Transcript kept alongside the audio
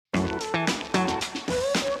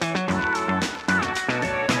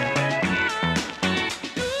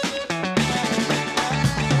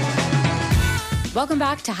Welcome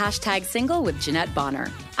back to Hashtag Single with Jeanette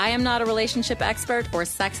Bonner. I am not a relationship expert or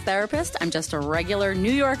sex therapist. I'm just a regular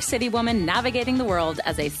New York City woman navigating the world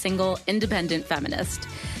as a single, independent feminist.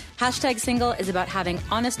 Hashtag Single is about having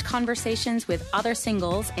honest conversations with other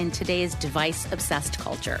singles in today's device-obsessed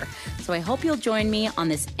culture. So I hope you'll join me on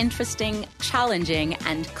this interesting, challenging,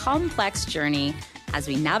 and complex journey as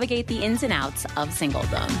we navigate the ins and outs of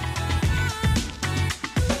singledom.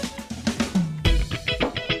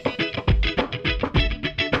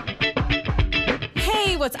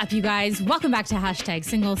 What's up, you guys? Welcome back to Hashtag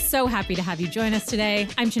Single. So happy to have you join us today.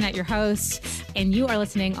 I'm Jeanette, your host, and you are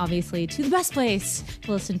listening, obviously, to the best place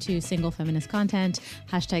to listen to single feminist content,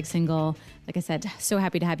 Hashtag Single. Like I said, so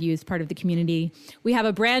happy to have you as part of the community. We have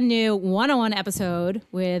a brand new 101 episode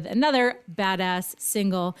with another badass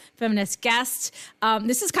single feminist guest.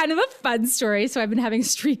 This is kind of a fun story. So I've been having a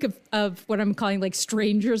streak of what I'm calling like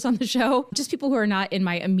strangers on the show, just people who are not in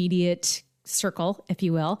my immediate circle, if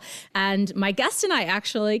you will. And my guest and I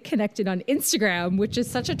actually connected on Instagram, which is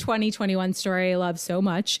such a 2021 story I love so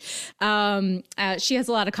much. She has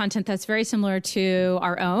a lot of content that's very similar to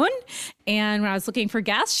our own. And when I was looking for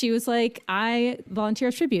guests, she was like, I volunteer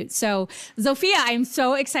as tribute. So Zofia, I'm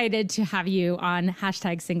so excited to have you on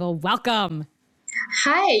Hashtag Single. Welcome.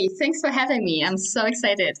 Hi, thanks for having me. I'm so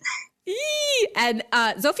excited. And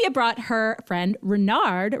Zofia brought her friend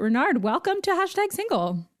Renard. Renard, welcome to Hashtag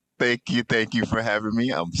Single. Thank you for having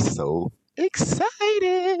me. I'm so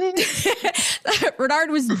excited.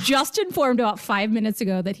 Renard was just informed about 5 minutes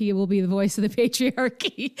ago that he will be the voice of the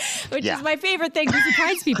patriarchy, which is my favorite thing to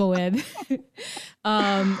surprise people with.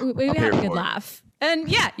 We had a good laugh. And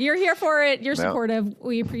yeah, you're here for it. You're supportive.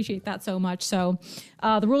 We appreciate that so much. So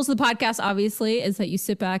the rules of the podcast, obviously, is that you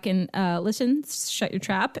sit back and listen, shut your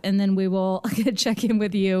trap, and then we will check in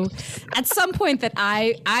with you at some point that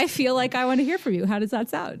I feel like I want to hear from you. How does that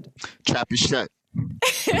sound? Trap is shut.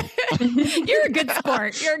 You're a good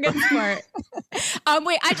sport. You're a good sport.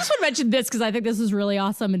 Wait, I just want to mention this because I think this is really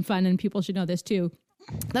awesome and fun, and people should know this too.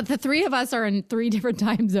 That the three of us are in 3 different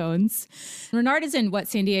time zones. Renard is in what,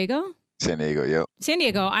 San Diego? San Diego, yep. San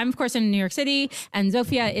Diego. I'm, of course, in New York City. And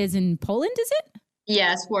Zofia is in Poland, is it?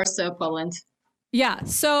 Yes, Warsaw, Poland. Yeah.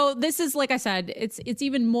 So this is, like I said, it's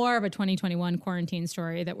even more of a 2021 quarantine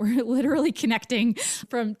story that we're literally connecting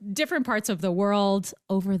from different parts of the world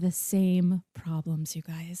over the same problems, you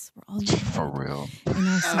guys. We're all for real in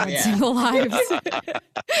our sad single lives.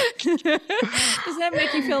 Does that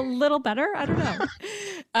make you feel a little better? I don't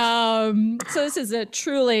know. So this is a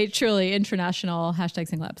truly, truly international Hashtag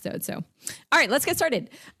Single episode. So, all right, let's get started.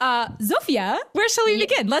 Zofia, where shall we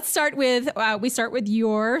begin? Let's start with, we start with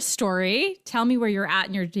your story. Tell me where you're at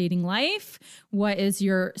in your dating life. What is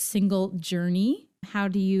your single journey? How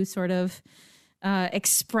do you sort of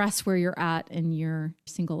express where you're at in your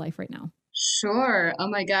single life right now? Sure. Oh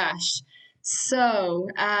my gosh. So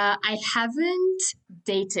I haven't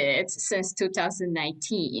dated since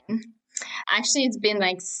 2019. Actually, it's been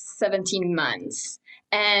like 17 months.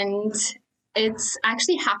 And it's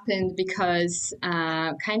actually happened because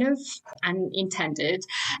kind of unintended.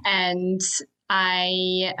 And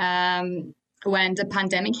when the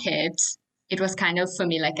pandemic hit, it was kind of for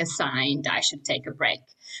me like a sign that I should take a break.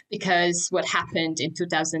 Because what happened in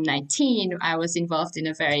 2019, I was involved in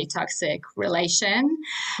a very toxic relation.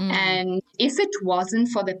 And if it wasn't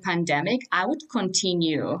for the pandemic, I would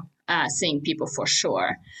continue seeing people for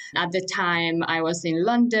sure. At the time, I was in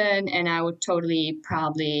London and I would totally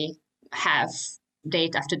probably have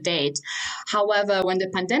date after date. However, when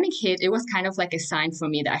the pandemic hit, it was kind of like a sign for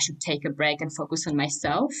me that I should take a break and focus on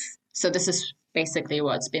myself. So this is basically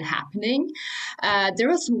what's been happening. There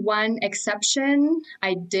was one exception.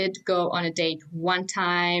 I did go on a date one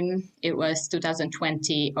time. It was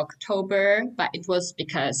 2020 October, but it was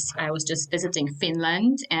because I was just visiting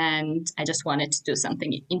Finland and I just wanted to do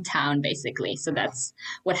something in town, basically. So that's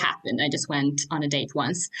what happened. I just went on a date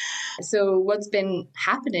once. So what's been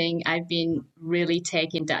happening, I've been really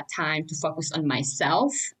taking that time to focus on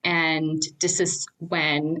myself. And this is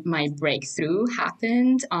when my breakthrough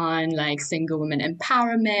happened on like single women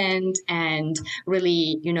empowerment and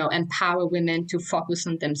really, empower women to focus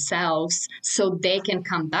on themselves so they can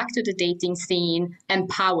come back to the dating scene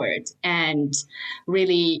empowered and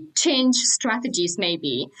really change strategies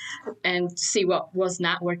maybe and see what was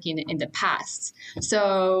not working in the past.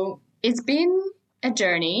 So it's been a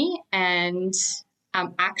journey and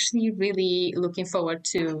I'm actually really looking forward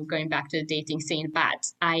to going back to the dating scene,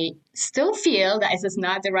 but I still feel that this is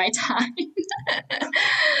not the right time.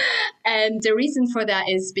 And the reason for that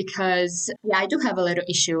is because I do have a little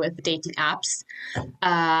issue with dating apps.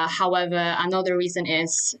 However, another reason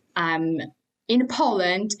is I'm in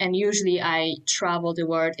Poland, and usually I travel the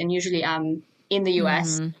world, and usually I'm in the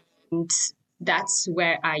US, and that's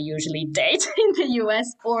where I usually date, in the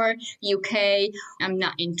US or UK. I'm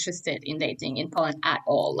not interested in dating in Poland at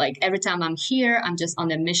all. Like every time I'm here, I'm just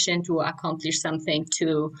on a mission to accomplish something,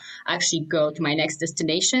 to actually go to my next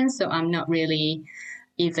destination. So I'm not really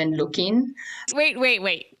even looking.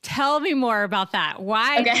 Wait. Tell me more about that.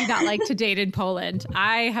 Why do you not like to date in Poland?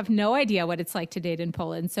 I have no idea what it's like to date in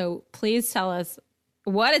Poland. So please tell us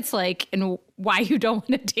what it's like and why you don't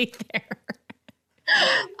want to date there.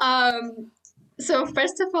 So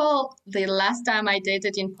first of all, the last time I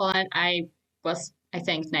dated in Poland, I was, I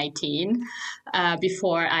think, 19,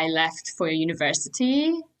 before I left for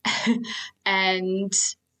university. And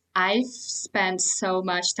I've spent so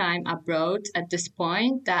much time abroad at this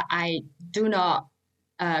point that I do not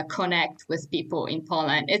connect with people in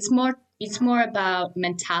Poland. It's more about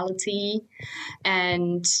mentality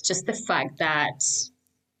and just the fact that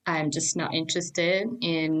I'm just not interested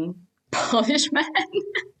in Polish men.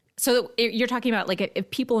 So you're talking about like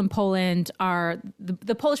if people in Poland are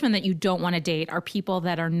the Polish men that you don't want to date are people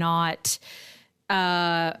that are not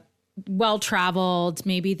well-traveled.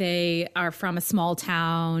 Maybe they are from a small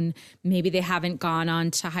town. Maybe they haven't gone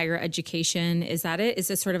on to higher education. Is that it? Is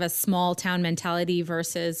this sort of a small town mentality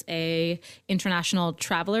versus a international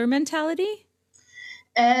traveler mentality?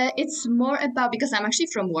 It's more about, because I'm actually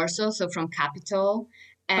from Warsaw, so from capital,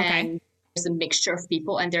 and there's a mixture of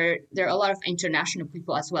people, and there are a lot of international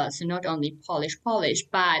people as well. So not only Polish,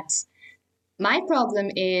 but my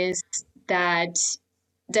problem is that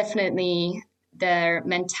definitely their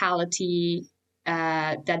mentality,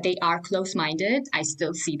 that they are close-minded. I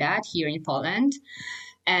still see that here in Poland.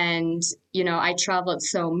 And, I traveled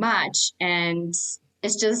so much, and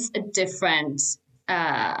it's just a different,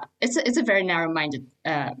 it's a very narrow-minded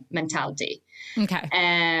mentality. Okay.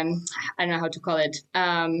 I don't know how to call it.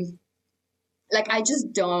 Like, I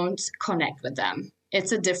just don't connect with them.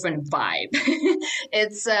 It's a different vibe.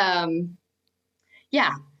 It's,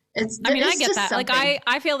 yeah. I get that. Something. Like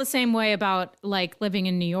I feel the same way about like living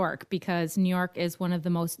in New York, because New York is one of the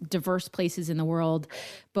most diverse places in the world,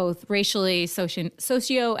 both racially,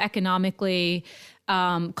 socioeconomically,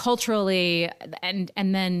 culturally. And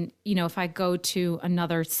then, if I go to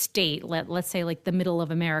another state, let's say like the middle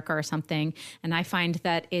of America or something, and I find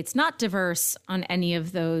that it's not diverse on any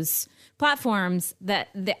of those platforms, that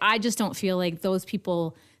I just don't feel like those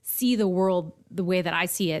people see the world the way that I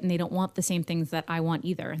see it, and they don't want the same things that I want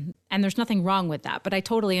either. And there's nothing wrong with that, but I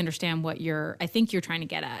totally understand what I think you're trying to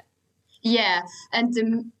get at. Yeah. And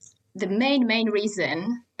the main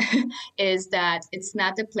reason is that it's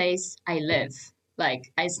not the place I live.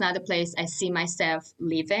 Like, it's not a place I see myself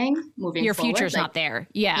living, moving Your forward. Your future's not there.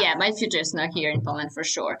 Yeah. Yeah, my future is not here in Poland for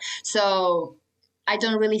sure. So I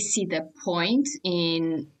don't really see the point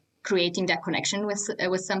in creating that connection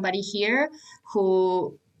with somebody here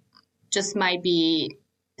who just might be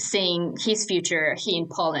seeing his future here in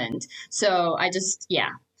Poland. So I just,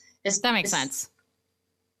 that makes sense.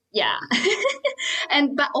 Yeah.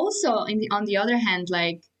 But also on the other hand,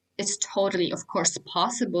 like, it's totally, of course,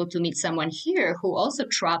 possible to meet someone here who also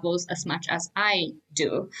travels as much as I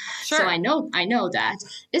do. Sure. So I know that.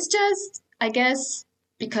 It's just, I guess,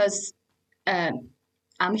 because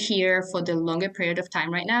I'm here for the longer period of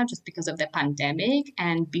time right now, just because of the pandemic.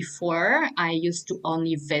 And before, I used to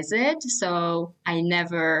only visit. So I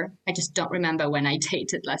just don't remember when I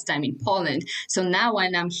dated last time in Poland. So now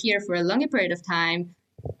when I'm here for a longer period of time,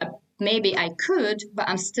 maybe I could, but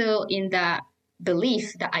I'm still in that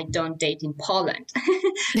belief that I don't date in Poland.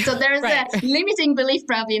 So there's right. a limiting belief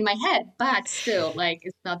probably in my head, but still, like,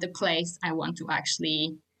 it's not the place I want to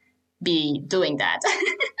actually be doing that.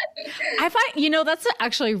 I find, that's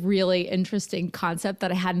actually a really interesting concept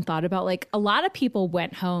that I hadn't thought about. Like, a lot of people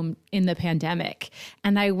went home in the pandemic,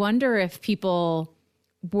 and I wonder if people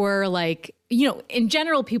were like, in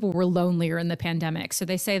general, people were lonelier in the pandemic. So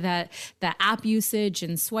they say that the app usage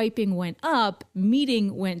and swiping went up,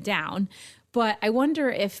 meeting went down. But I wonder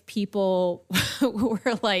if people were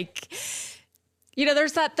like,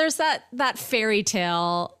 there's that fairy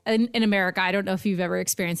tale in America. I don't know if you've ever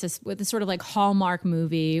experienced this, with this sort of like Hallmark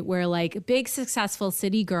movie where like a big successful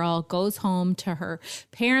city girl goes home to her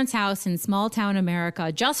parents' house in small town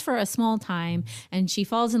America just for a small time, and she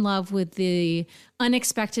falls in love with the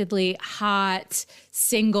unexpectedly hot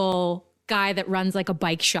single guy that runs like a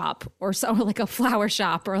bike shop or like a flower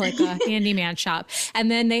shop or like a handyman shop. And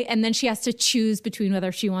then she has to choose between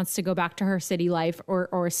whether she wants to go back to her city life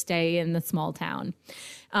or stay in the small town.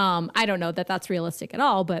 I don't know that that's realistic at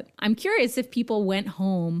all, but I'm curious if people went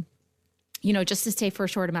home just to stay for a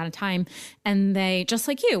short amount of time. And they, just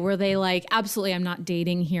like you, were they like, absolutely, I'm not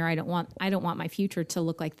dating here. I don't want my future to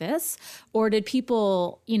look like this. Or were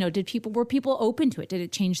people open to it? Did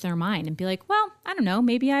it change their mind and be like, well, I don't know,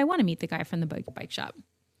 maybe I want to meet the guy from the bike shop?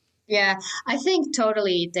 Yeah, I think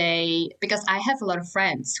totally because I have a lot of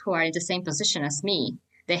friends who are in the same position as me.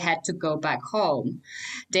 They had to go back home.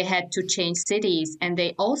 They had to change cities, and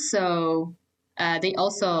they also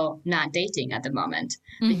not dating at the moment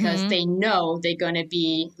because they know they're going to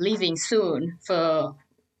be leaving soon for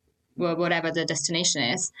whatever the destination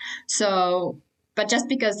is. So, but just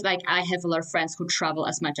because like I have a lot of friends who travel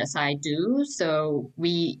as much as I do, so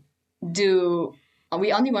we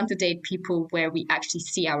only want to date people where we actually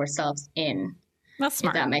see ourselves in. That's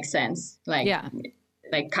smart. If that makes sense.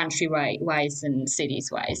 Like country-wise and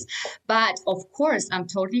cities-wise. But of course, I'm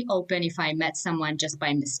totally open if I met someone just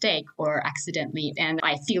by mistake or accidentally and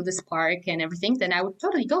I feel the spark and everything, then I would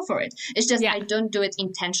totally go for it. It's just I don't do it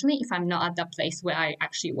intentionally if I'm not at that place where I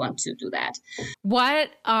actually want to do that. What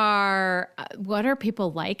are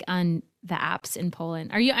people like on the apps in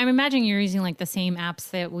Poland? I'm imagining you're using like the same apps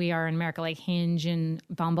that we are in America, like Hinge and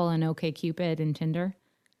Bumble and OkCupid and Tinder?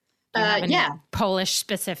 Yeah. Polish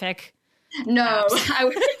specific? No,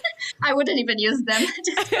 I wouldn't even use them.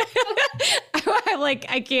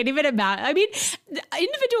 I can't even imagine. I mean,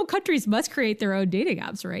 individual countries must create their own dating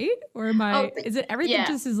apps, right? Or is it everything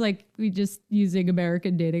just is like we just using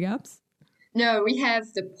American dating apps? No, we have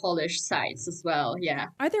the Polish sites as well. Yeah.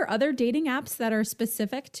 Are there other dating apps that are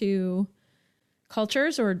specific to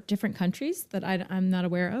cultures or different countries that I'm not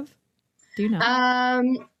aware of? Do you know?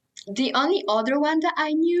 The only other one that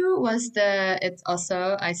I knew was I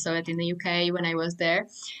saw it in the UK when I was there.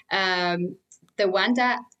 The one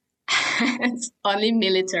that has only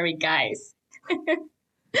military guys.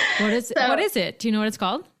 What is it? Do you know what it's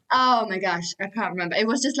called? Oh my gosh, I can't remember. It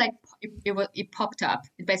was just like, it popped up.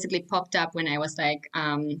 It basically popped up when I was like,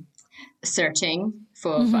 searching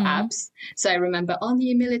for apps. So I remember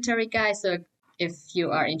only military guys. So if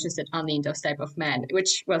you are interested only in those type of men,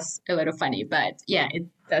 which was a little funny, but yeah, it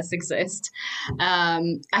does exist.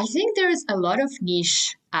 I think there's a lot of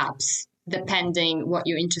niche apps depending what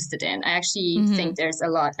you're interested in. I actually think there's a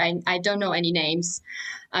lot. I don't know any names.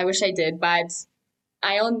 I wish I did, but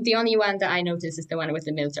the only one that I noticed is the one with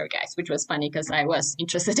the military guys, which was funny because I was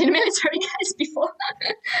interested in military guys before.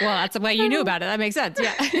 Well, that's why you knew about it. That makes sense.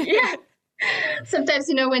 Yeah. Yeah. Sometimes,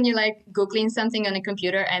 when you're like Googling something on a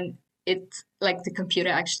computer and it's like the computer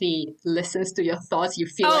actually listens to your thoughts. You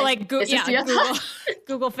feel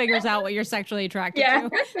Google figures out what you're sexually attracted to.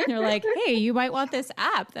 They're like, hey, you might want this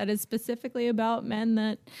app that is specifically about men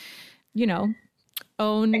that,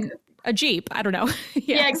 own a Jeep. I don't know.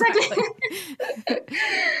 Yeah, exactly.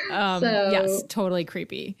 Yes, totally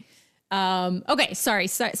creepy. Okay, sorry,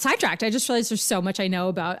 sidetracked. I just realized there's so much I know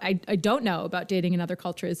about. I don't know about dating in other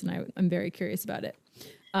cultures, and I'm very curious about it.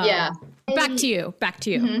 Back to you.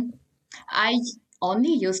 Mm-hmm. I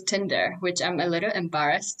only use Tinder, which I'm a little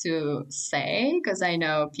embarrassed to say because I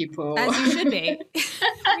know people. As you should be.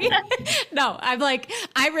 No,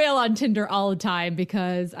 I rail on Tinder all the time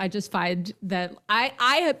because I just find that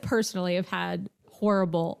I personally have had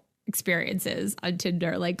horrible experiences on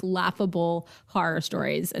Tinder, like laughable horror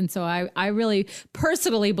stories. And so I really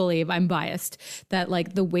personally believe, I'm biased, that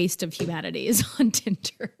like the waste of humanity is on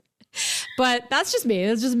Tinder. But that's just me.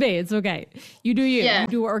 It's just me. It's okay. You do you. Yeah. You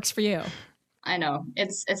do what works for you. I know.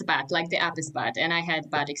 It's bad. Like the app is bad. And I had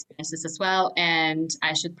bad experiences as well. And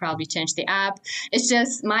I should probably change the app. It's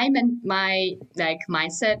just my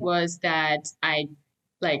mindset was that I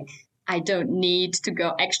don't need to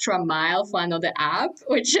go extra mile for another app,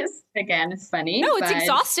 which is, again, funny. No, it's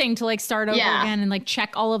exhausting to like start over again and like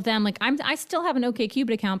check all of them. Like I still have an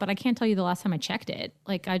OkCupid account, but I can't tell you the last time I checked it.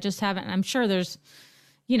 Like I just haven't. I'm sure there's,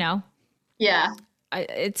 Yeah.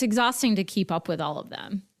 It's exhausting to keep up with all of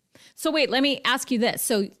them. So wait, let me ask you this.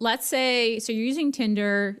 So let's say, you're using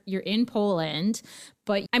Tinder, you're in Poland,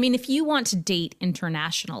 but I mean, if you want to date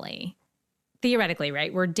internationally, theoretically,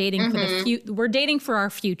 right? We're dating we're dating for our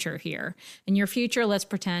future here, and your future, let's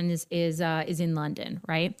pretend, is in London,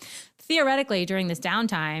 right? Theoretically, during this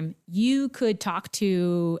downtime, you could talk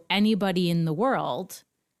to anybody in the world,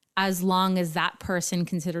 as long as that person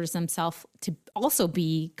considers themselves to also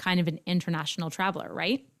be kind of an international traveler,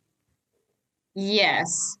 right?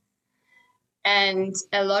 Yes. And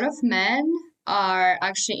a lot of men are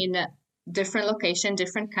actually in a different location,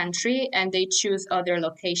 different country, and they choose other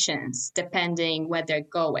locations depending where they're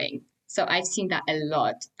going. So I've seen that a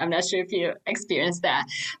lot. I'm not sure if you experienced that.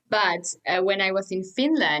 But when I was in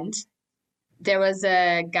Finland, there was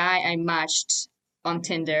a guy I matched on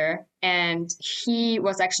Tinder, and he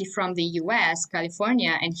was actually from the US,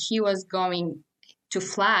 California, and he was going to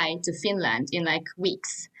fly to Finland in like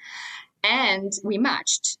weeks. And we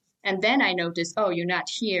matched. And then I noticed, oh, you're not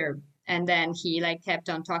here. And then he like kept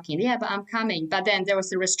on talking. Yeah, but I'm coming. But then there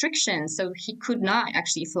was a restriction, so he could not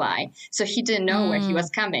actually fly. So he didn't know where he was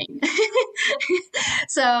coming.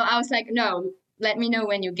 So I was like, no, let me know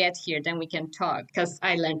when you get here, then we can talk. Because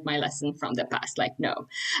I learned my lesson from the past. Like, no.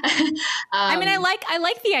 I mean, I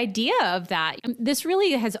like the idea of that. This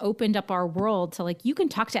really has opened up our world to like, you can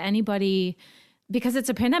talk to anybody. Because it's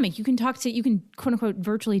a pandemic, you can quote unquote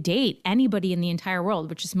virtually date anybody in the entire world,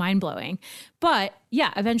 which is mind blowing. But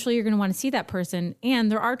yeah, eventually you're going to want to see that person.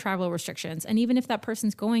 And there are travel restrictions. And even if that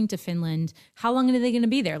person's going to Finland, how long are they going to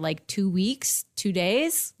be there? Like 2 weeks, 2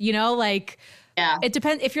 days? You know, like, yeah, it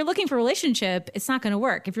depends. If you're looking for a relationship, it's not going to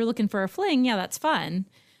work. If you're looking for a fling, yeah, that's fun.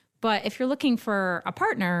 But if you're looking for a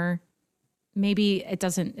partner, maybe it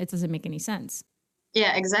doesn't make any sense.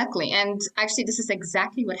 Yeah, exactly. And actually, this is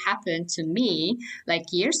exactly what happened to me like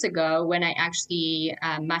years ago when I actually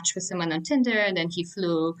matched with someone on Tinder, and then he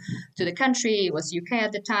flew to the country. It was UK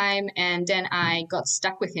at the time. And then I got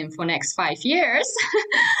stuck with him for the next 5 years.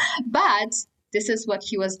 But this is what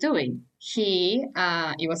he was doing. He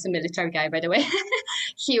was a military guy, by the way.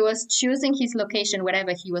 He was choosing his location,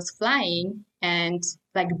 wherever he was flying, and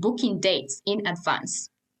like booking dates in advance.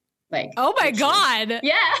 Like, oh my God.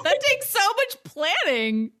 Yeah. That takes so much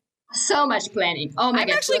planning. So much planning. Oh my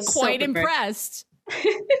God. I'm actually quite impressed.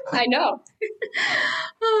 I know.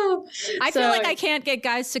 I feel like I can't get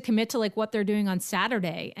guys to commit to like what they're doing on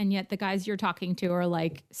Saturday. And yet the guys you're talking to are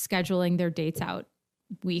like scheduling their dates out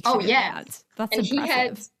weeks in advance. That's and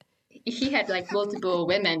impressive. He had like multiple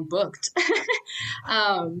women booked.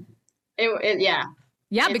 Yeah.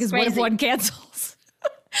 Yeah, because crazy. What if one cancels?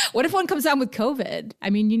 What if one comes down with COVID? I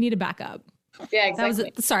mean, you need a backup. Yeah,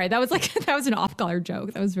 exactly. That was an off-color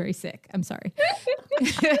joke. That was very sick. I'm sorry.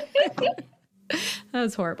 That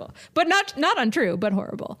was horrible, but not untrue, but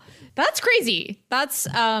horrible. That's crazy. That's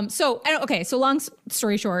so long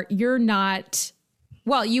story short, you're not,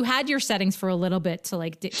 well, you had your settings for a little bit to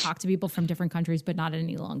like talk to people from different countries, but not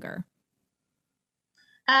any longer.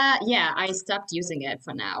 Yeah, I stopped using it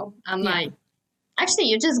for now. Like, actually,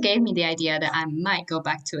 you just gave me the idea that I might go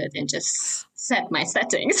back to it and just set my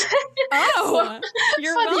settings. Oh,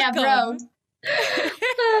 you're welcome.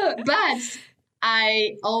 But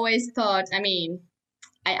I always thought,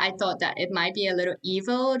 I thought that it might be a little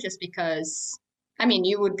evil just because,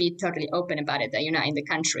 you would be totally open about it that you're not in the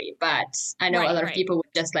country. But I know a lot of people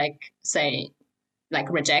would just like say,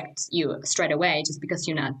 like reject you straight away just because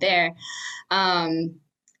you're not there.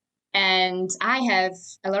 And I have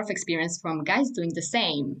a lot of experience from guys doing the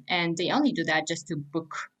same, and they only do that just to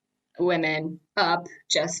book women up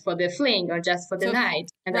just for the fling or just for the night.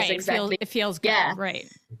 And that's exactly it feels good. Yeah. Right.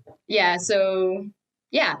 Yeah. So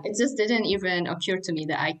yeah, it just didn't even occur to me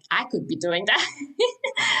that I could be doing that.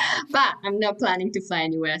 But I'm not planning to fly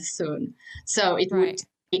anywhere soon. So it would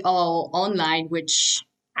be all online, which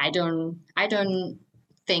I don't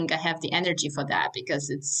think I have the energy for that, because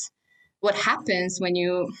it's what happens when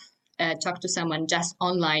you talk to someone just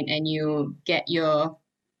online and you get you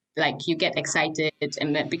get excited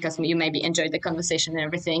and because you maybe enjoy the conversation and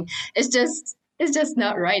everything. It's just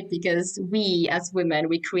not right, because we as women,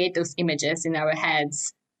 we create those images in our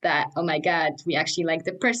heads that, oh my God, we actually like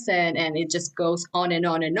the person, and it just goes on and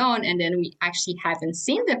on and on, and then we actually haven't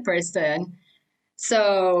seen the person.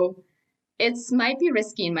 So it might be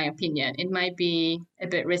risky, in my opinion. It might be a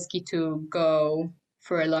bit risky to go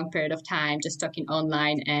for a long period of time just talking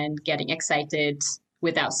online and getting excited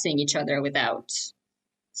without seeing each other, without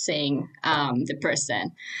seeing the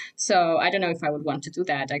person. So I don't know if I would want to do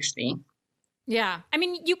that, actually. Yeah.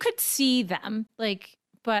 You could see them, like,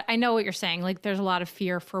 but I know what you're saying. Like, there's a lot of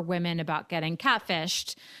fear for women about getting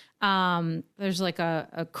catfished. There's like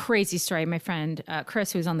a crazy story my friend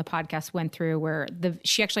Chris, who's on the podcast, went through, where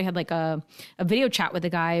she actually had like a video chat with a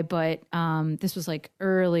guy, but this was like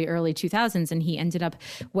early 2000s, and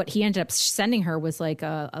what he ended up sending her was like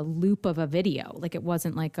a loop of a video. Like, it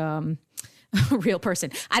wasn't like a real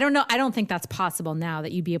person. I don't know. I don't think that's possible now,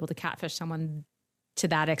 that you'd be able to catfish someone to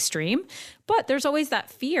that extreme, but there's always that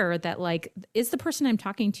fear that, like, is the person I'm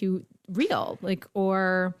talking to real? Like,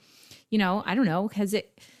 or, I don't know, this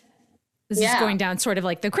is going down sort of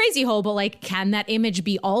like the crazy hole, but like, can that image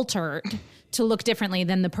be altered to look differently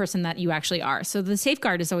than the person that you actually are? So the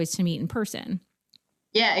safeguard is always to meet in person.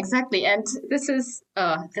 Yeah, exactly. And this is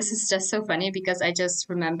just so funny, because I just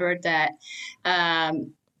remembered that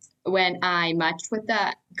when I matched with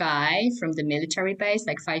that guy from the military base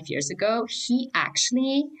like 5 years ago, he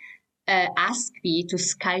actually asked me to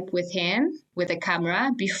Skype with him with a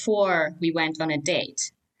camera before we went on a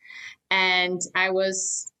date. And I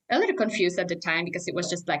was a little confused at the time because it was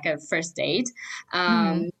just like a first date.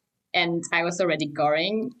 And I was already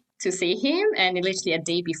going to see him. And literally a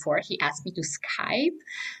day before, he asked me to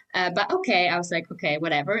Skype. But okay, I was like, okay,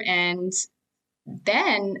 whatever. And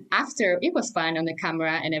then after, it was fine on the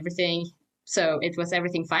camera and everything. So it was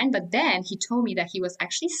everything fine. But then he told me that he was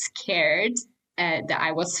actually scared that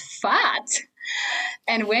I was fat.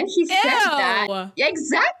 And when he said that,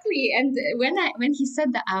 exactly. And when he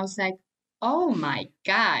said that, I was like, oh my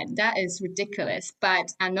God, that is ridiculous.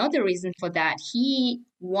 But another reason for that, he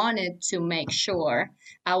wanted to make sure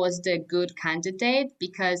I was the good candidate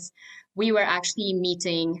because we were actually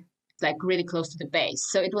meeting like really close to the base.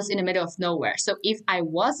 So it was in the middle of nowhere. So if I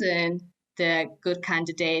wasn't the good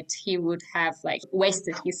candidate, he would have like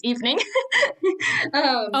wasted his evening.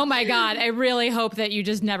 Oh my God. I really hope that you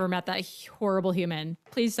just never met that horrible human.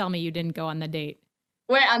 Please tell me you didn't go on the date.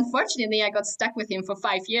 Well, unfortunately, I got stuck with him for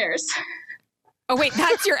 5 years. Oh, wait,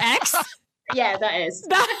 that's your ex? Yeah, that is.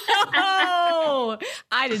 No,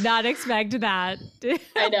 I did not expect that.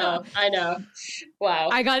 I know. Wow.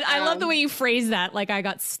 I love the way you phrase that. Like I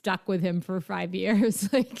got stuck with him for 5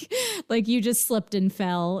 years. like you just slipped and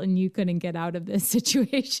fell and you couldn't get out of this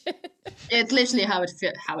situation. It's literally how it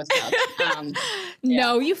felt.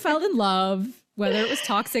 No, you fell in love, whether it was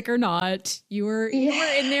toxic or not. You were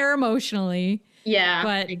in there emotionally. Yeah,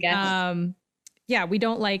 but I guess. Yeah, we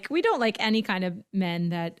don't like any kind of men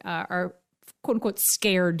that are quote unquote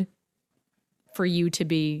scared for you to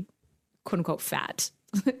be quote unquote fat.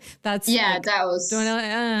 That's that was.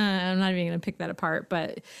 I'm not even going to pick that apart,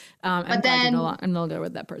 but I'm glad you're no longer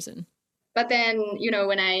with that person. But then,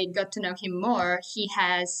 when I got to know him more, he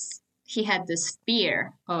had this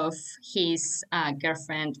fear of his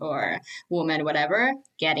girlfriend or woman, whatever,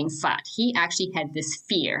 getting fat. He actually had this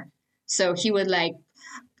fear, so he would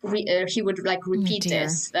repeat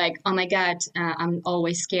this, like, oh my God, I'm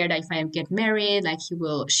always scared that if I get married, like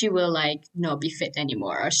she will like not be fit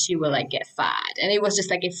anymore, or she will like get fat. And it was just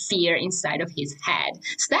like a fear inside of his head.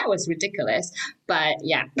 So that was ridiculous. But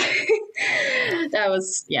yeah, that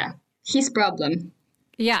was, his problem.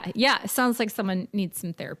 Yeah. It sounds like someone needs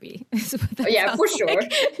some therapy. Yeah, for sure.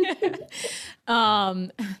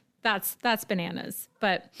 That's bananas.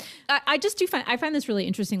 But I just I find this really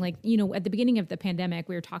interesting. Like, at the beginning of the pandemic,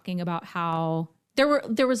 we were talking about how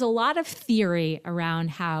there was a lot of theory around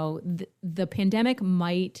how the pandemic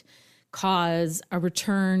might cause a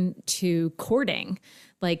return to courting.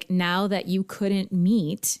 Like now that you couldn't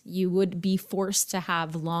meet, you would be forced to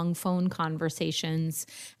have long phone conversations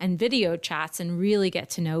and video chats and really get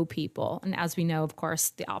to know people. And as we know, of course,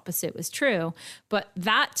 the opposite was true. But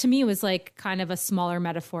that to me was like kind of a smaller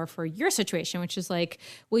metaphor for your situation, which is like,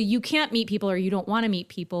 well, you can't meet people or you don't want to meet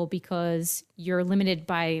people because you're limited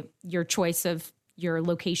by your choice of your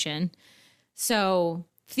location. So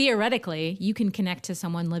theoretically, you can connect to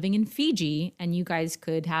someone living in Fiji and you guys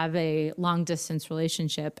could have a long distance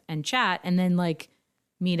relationship and chat and then like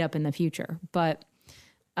meet up in the future. But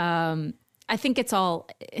I think it's all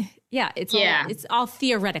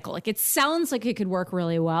theoretical. Like it sounds like it could work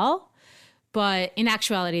really well, but in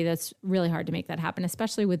actuality, that's really hard to make that happen,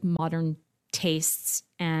 especially with modern tastes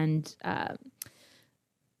and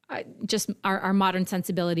just our modern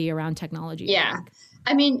sensibility around technology. Yeah.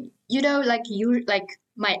 I mean,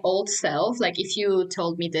 my old self, like if you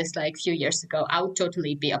told me this like a few years ago, I would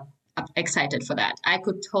totally be excited for that. I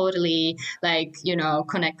could totally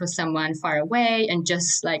connect with someone far away and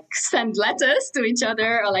just like send letters to each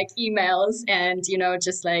other or like emails and,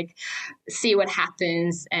 just like see what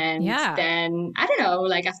happens. And then, I don't know,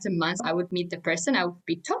 like after months, I would meet the person. I would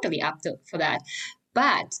be totally up for that.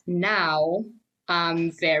 But now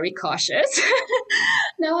I'm very cautious.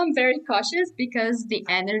 Now I'm very cautious because the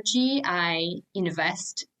energy I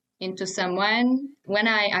invest into someone, when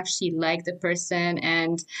I actually like the person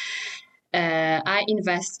and I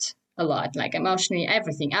invest a lot, like emotionally,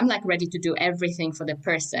 everything. I'm like ready to do everything for the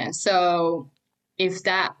person. So if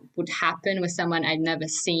that would happen with someone I'd never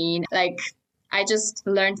seen, like I just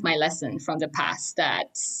learned my lesson from the past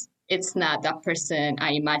that it's not that person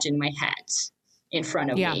I imagine in my head in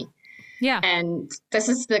front of me. Yeah. And this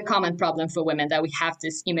is the common problem for women, that we have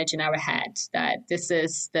this image in our head that this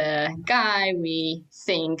is the guy, we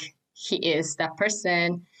think he is that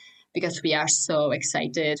person because we are so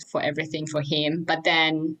excited for everything for him. But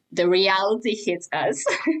then the reality hits us.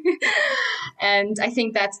 And I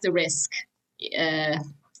think that's the risk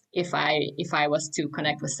if I was to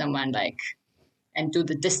connect with someone like and do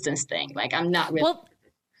the distance thing. Like I'm not really... Well,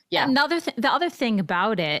 the other thing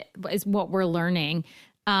about it is what we're learning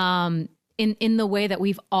in the way that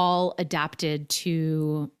we've all adapted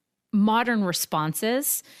to modern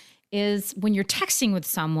responses is when you're texting with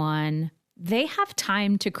someone, they have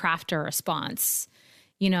time to craft a response.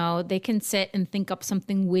 You know, they can sit and think up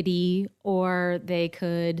something witty, or they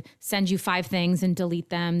could send you 5 things and delete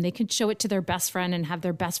them. They could show it to their best friend and have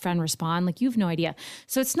their best friend respond. Like, you have no idea.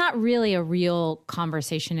 So it's not really a real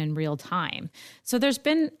conversation in real time. So there's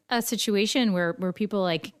been a situation where people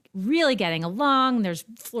like really getting along. There's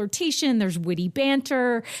flirtation, there's witty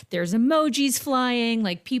banter, there's emojis flying,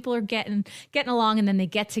 like people are getting along, and then they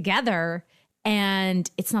get together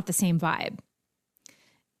and it's not the same vibe.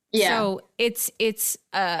 Yeah. So it's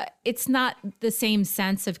not the same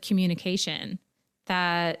sense of communication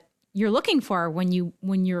that you're looking for when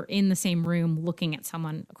you're in the same room looking at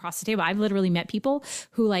someone across the table. I've literally met people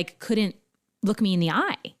who like couldn't look me in the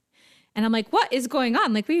eye. And I'm like, what is going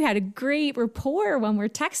on? Like, we had a great rapport when we're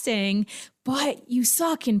texting, but you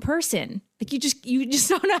suck in person. Like, you just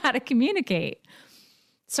don't know how to communicate.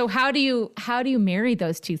 So how do you marry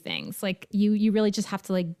those two things? Like, you really just have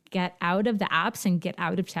to like get out of the apps and get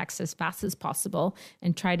out of text as fast as possible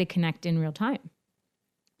and try to connect in real time.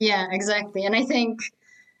 Yeah, exactly. And I think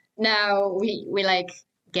now we like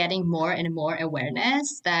getting more and more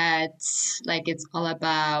awareness that like it's all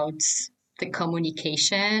about the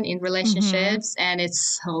communication in relationships, and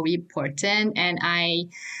it's so important. And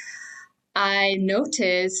I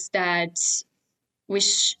noticed that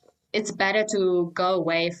it's better to go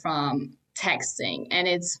away from texting, and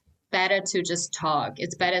it's better to just talk.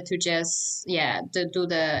 It's better to just do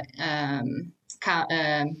the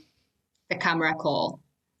camera call.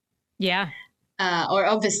 Yeah. Or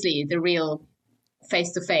obviously the real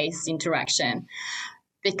face-to-face interaction,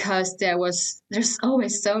 because there's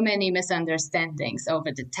always so many misunderstandings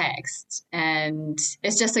over the text, and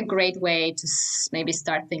it's just a great way to maybe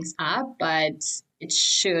start things up, but it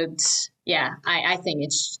should, I think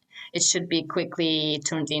it should be quickly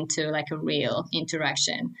turned into like a real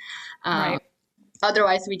interaction. Right.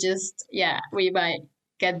 Otherwise we might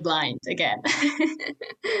get blind again.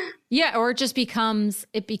 Yeah. Or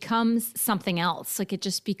it becomes something else. Like, it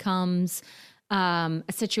just becomes a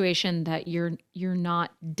situation that you're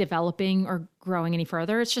not developing or growing any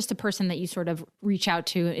further. It's just a person that you sort of reach out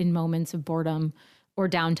to in moments of boredom or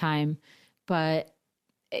downtime. But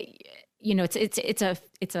you know, it's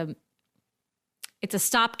a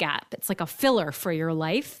stopgap. It's like a filler for your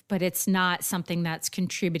life, but it's not something that's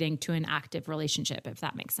contributing to an active relationship, if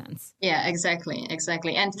that makes sense. Yeah, exactly. And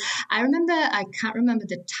I can't remember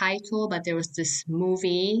the title, but there was this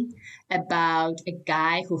movie about a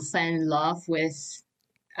guy who fell in love with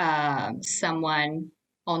someone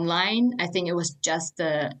online. I think it was just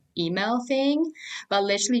the email thing, but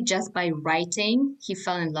literally just by writing, he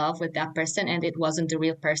fell in love with that person, and it wasn't the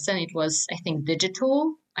real person. It was, I think,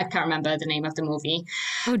 digital. I can't remember the name of the movie.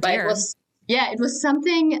 Oh, dear. But it was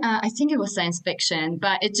something, I think it was science fiction,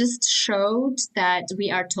 but it just showed that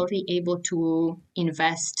we are totally able to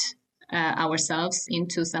invest ourselves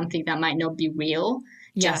into something that might not be real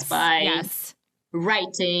just by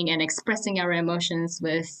writing and expressing our emotions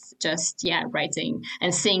with just, writing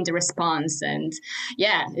and seeing the response. And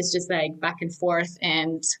it's just like back and forth,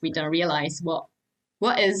 and we don't realize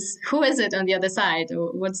who is it on the other side?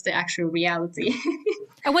 What's the actual reality?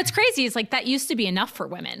 And what's crazy is like that used to be enough for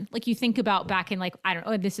women. Like, you think about back in like, I don't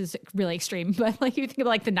know, this is really extreme, but like you think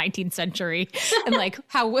about like the 19th century and like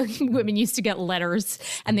how women used to get letters,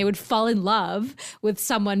 and they would fall in love with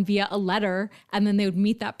someone via a letter, and then they would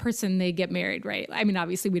meet that person, they'd get married, right? I mean,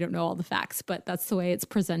 obviously we don't know all the facts, but that's the way it's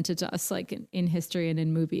presented to us, like in history and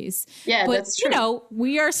in movies. Yeah, but, that's true. You know,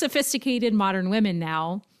 we are sophisticated modern women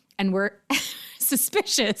now, and we're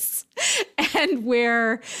suspicious, and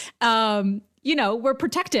we're we're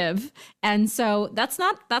protective. And so that's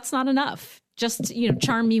not enough. Just,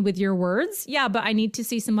 charm me with your words. Yeah, but I need to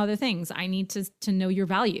see some other things. I need to know your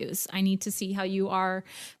values. I need to see how you are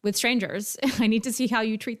with strangers. I need to see how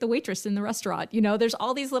you treat the waitress in the restaurant. There's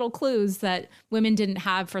all these little clues that women didn't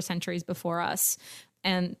have for centuries before us,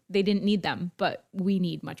 and they didn't need them, but we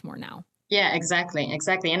need much more now. Yeah, exactly.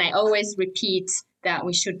 And I always repeat that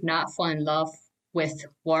we should not fall in love with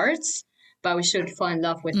words, but we should fall in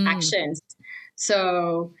love with actions.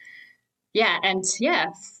 So,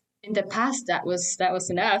 in the past that was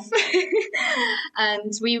enough,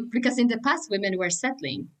 and because in the past women were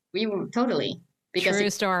settling. We were totally, because true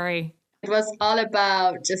story. It was all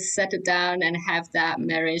about just settle down and have that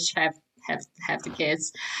marriage, have the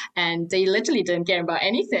kids, and they literally didn't care about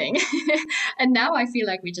anything. And now I feel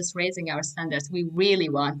like we're just raising our standards. We really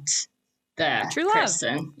want the true love.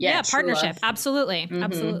 person. Yeah, partnership. Love. Absolutely. Mm-hmm.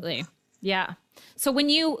 Absolutely. Yeah. So when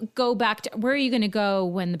you go back to, where are you going to go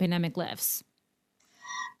when the pandemic lifts?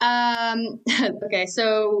 Okay,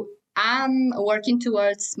 so I'm working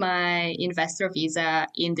towards my investor visa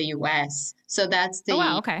in the US. So that's the Oh,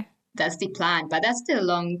 wow. Okay. that's the plan, but that's the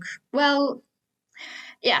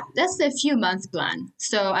that's the few months plan.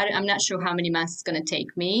 So I'm not sure how many months it's going to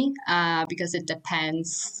take me because it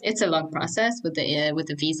depends. It's a long process with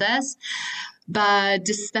the visas, but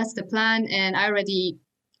that's the plan. And I already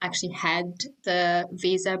actually had the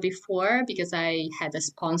visa before because I had a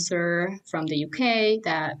sponsor from the UK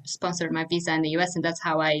that sponsored my visa in the US, and that's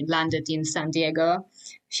how I landed in San Diego a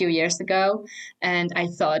few years ago. And I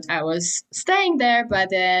thought I was staying there, but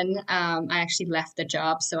then I actually left the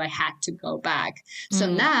job, so I had to go back.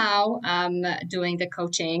 So now I'm doing the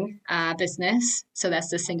coaching business. So that's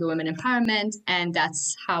the Single Women Empowerment, and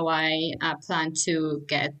that's how I plan to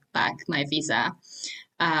get back my visa.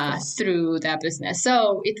 Through that business.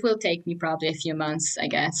 So it will take me probably a few months, I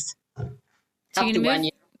guess. So up to 1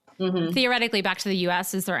 year. Mm-hmm. Theoretically back to the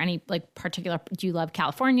US, is there any like particular, do you love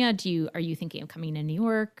California? Are you thinking of coming to New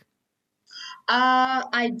York?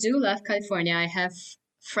 I do love California. I have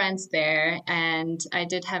friends there, and I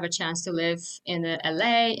did have a chance to live in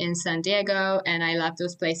LA, in San Diego, and I love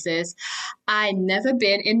those places. I've never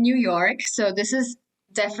been in New York, so this is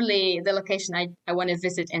definitely the location I want to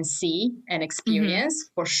visit and see and experience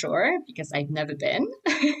for sure, because I've never been.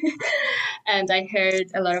 And I heard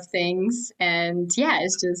a lot of things, and yeah,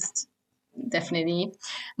 it's just definitely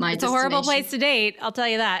my It's a horrible place to date, I'll tell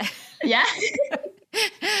you that. Yeah.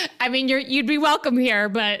 I mean, you'd be welcome here,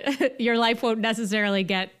 but your life won't necessarily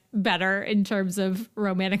get better in terms of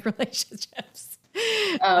romantic relationships.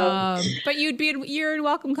 But you're in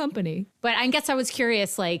welcome company. But I guess I was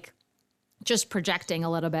curious, like, just projecting a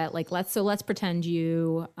little bit, like let's pretend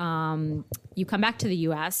you come back to the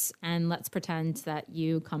US, and let's pretend that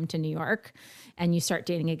you come to New York and you start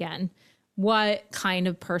dating again. What kind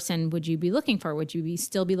of person would you be looking for? Would you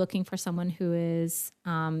still be looking for someone who is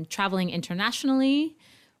traveling internationally?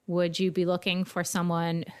 Would you be looking for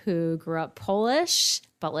someone who grew up Polish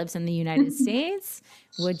but lives in the United States?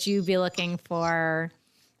 Would you be looking for,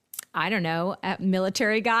 I don't know, a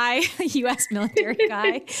military guy, a U.S. military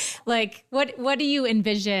guy? Like, what do you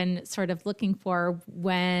envision sort of looking for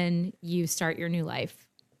when you start your new life?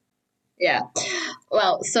 Yeah.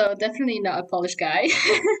 Well, so definitely not a Polish guy.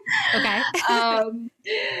 Okay.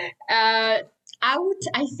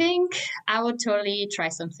 I think I would totally try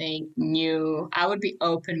something new. I would be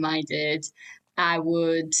open-minded. I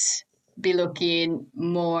would be looking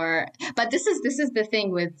more, but this is the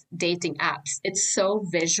thing with dating apps. It's so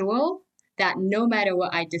visual that no matter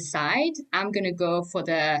what I decide, I'm gonna go for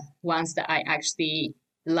the ones that I actually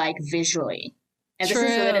like visually. And True.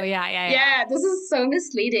 This is yeah. This is so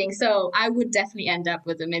misleading. So I would definitely end up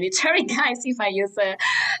with the military guys if I use a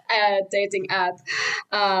dating app,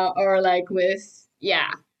 or like with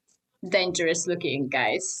dangerous looking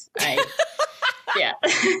guys. Yeah.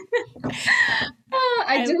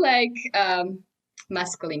 I do like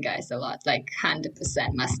masculine guys a lot, like 100%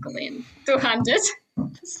 masculine, 200%.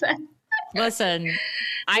 Listen,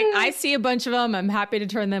 I see a bunch of them. I'm happy to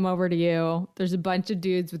turn them over to you. There's a bunch of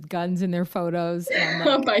dudes with guns in their photos. And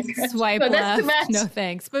I'm like, oh my God. Swipe left. No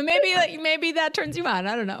thanks. But maybe that turns you on.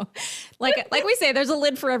 I don't know. Like we say, there's a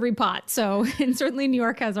lid for every pot. So, and certainly New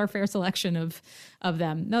York has our fair selection of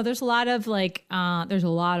them. No, there's a lot of like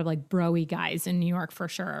bro-y guys in New York for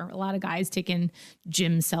sure. A lot of guys taking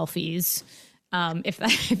gym selfies.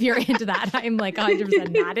 If you're into that, I'm like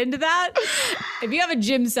 100% not into that. If you have a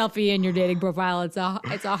gym selfie in your dating profile, it's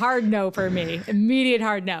a hard no for me. Immediate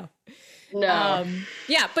hard no. No.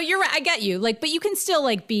 Yeah, but you're right. I get you. Like, but you can still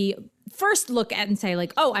like first look at and say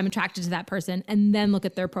like, oh, I'm attracted to that person, and then look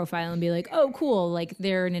at their profile and be like, oh, cool. Like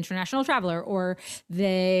they're an international traveler, or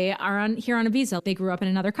they are here on a visa. They grew up in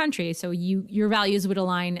another country, so your values would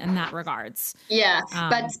align in that regards. Yeah,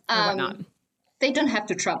 but they don't have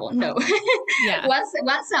to travel. No. Yeah.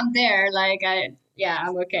 Once I'm there, like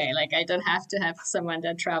I'm okay. Like I don't have to have someone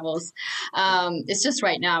that travels. It's just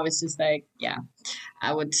right now. It's just like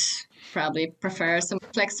I would probably prefer some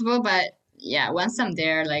flexible, but once I'm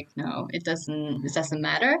there, like no, it doesn't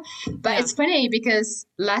matter. But it's funny because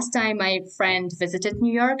last time my friend visited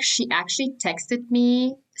New York, she actually texted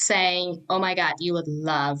me saying, "Oh my God, you would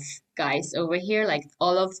love guys over here. Like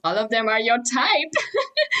all of them are your type."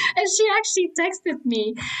 And she actually texted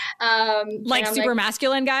me, like super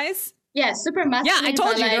masculine guys. Yeah, super masculine. Yeah, I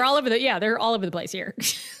told you they're all over they're all over the place here.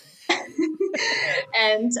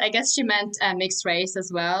 And I guess she meant mixed race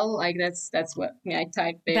as well. Like that's what I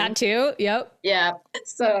typed in. That too. Yep. Yeah.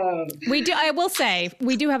 So We do. I will say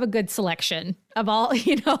we do have a good selection of all,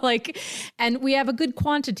 and we have a good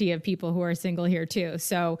quantity of people who are single here too.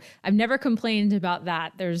 So I've never complained about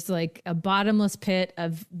that. There's like a bottomless pit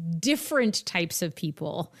of different types of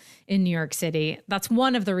people in New York City. That's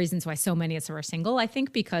one of the reasons why so many of us are single. I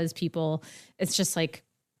think because people, it's just like,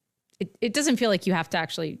 it doesn't feel like you have to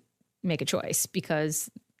actually make a choice because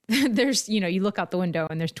there's, you look out the window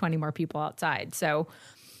and there's 20 more people outside. So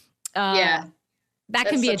yeah, that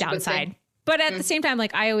can be a downside. But at the same time,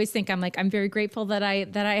 like I always think I'm very grateful that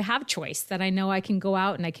I have choice, that I know I can go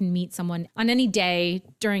out and I can meet someone on any day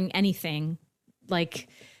during anything. Like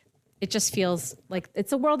it just feels like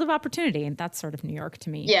it's a world of opportunity. And that's sort of New York to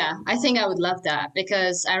me. Yeah, I think I would love that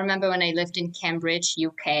because I remember when I lived in Cambridge,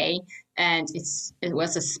 UK, and it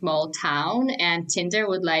was a small town and Tinder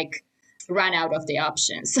would like run out of the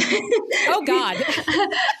options. Oh God.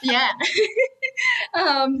 Yeah.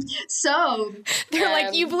 So they're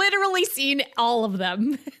like, you've literally seen all of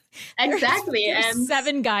them. Exactly. There's And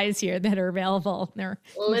 7 guys here that are available. They're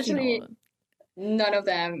literally none of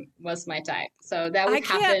them was my type. So that would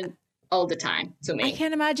happen all the time to me. I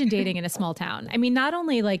can't imagine dating in a small town. I mean, not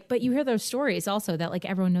only but you hear those stories also that like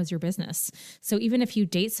everyone knows your business. So even if you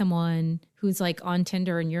date someone who's like on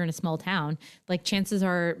Tinder and you're in a small town, like chances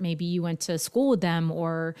are maybe you went to school with them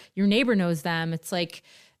or your neighbor knows them. It's like,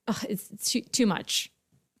 it's too much.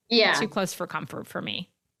 Yeah. Too close for comfort for me.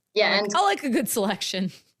 Yeah. I like a good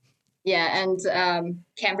selection. Yeah. And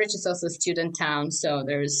Cambridge is also a student town. So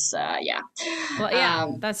there's, yeah. Well,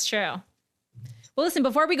 yeah, that's true. Well, listen,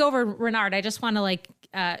 before we go over Renard, I just want to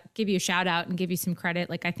give you a shout out and give you some credit.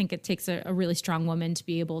 Like, I think it takes a really strong woman to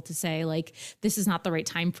be able to say, like, this is not the right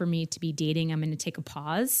time for me to be dating. I'm going to take a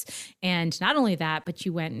pause. And not only that, but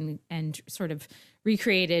you went and sort of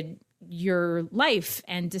recreated your life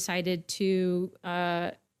and decided to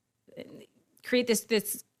create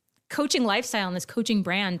this coaching lifestyle and this coaching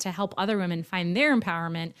brand to help other women find their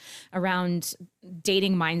empowerment around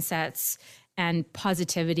dating mindsets and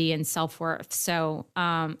positivity and self-worth. So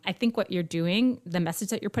I think what you're doing, the message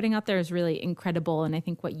that you're putting out there is really incredible. And I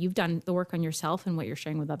think what you've done, the work on yourself and what you're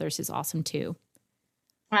sharing with others is awesome too.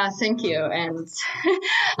 Thank you. And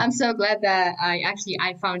I'm so glad that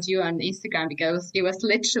I found you on Instagram because it was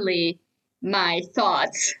literally my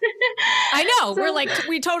thoughts. I know. So,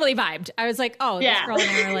 we totally vibed. I was like, oh, this girl and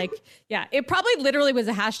I were like, yeah, it probably literally was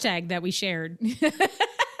a hashtag that we shared.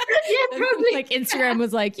 Yeah, probably. Like Instagram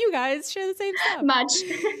was like, you guys share the same stuff. Much.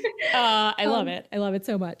 I love it. I love it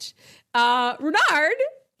so much. Renard,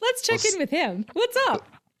 let's check in with him. What's up?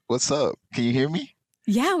 What's up? Can you hear me?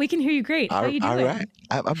 Yeah, we can hear you great. How are you doing? All right.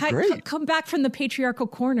 I'm great. Come back from the patriarchal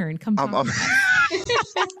corner and come talk.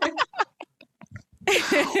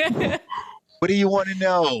 What do you want to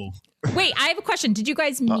know? Wait, I have a question. Did you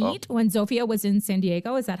guys meet when Zofia was in San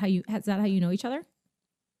Diego? Is that how you know each other?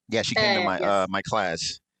 Yeah, she came to my my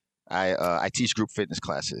class. I teach group fitness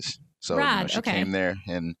classes. So she came there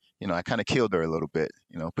and I kind of killed her a little bit,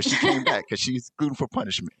 but she came back because she's gluten for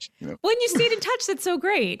punishment. When you stayed in touch, that's so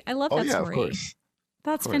great. I love that story. Of course.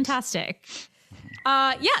 That's fantastic.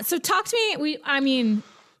 So talk to me.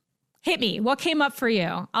 Hit me. What came up for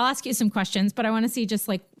you? I'll ask you some questions, but I want to see just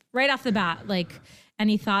like right off the bat, like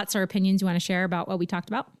any thoughts or opinions you want to share about what we talked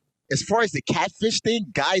about? As far as the catfish thing,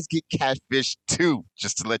 guys get catfish too,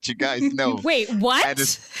 just to let you guys know. Wait, what? And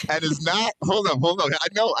it's not, hold on. I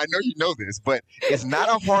know you know this, but it's not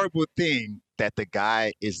a horrible thing that the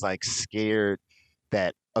guy is like scared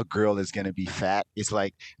that a girl is going to be fat. It's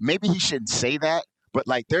like, maybe he shouldn't say that, but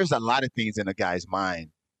like there's a lot of things in a guy's mind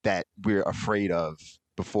that we're afraid of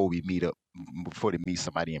before they meet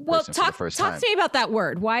somebody in person for the first time. Talk to me about that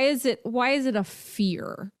word. Why is it a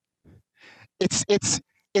fear?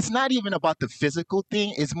 It's not even about the physical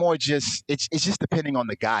thing. It's more just it's just depending on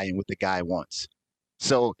the guy and what the guy wants.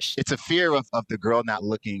 So it's a fear of the girl not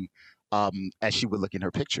looking as she would look in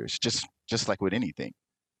her pictures, just like with anything.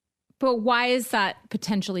 But why is that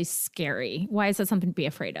potentially scary? Why is that something to be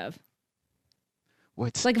afraid of?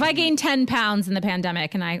 Like if I gain 10 pounds in the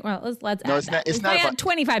pandemic and if I had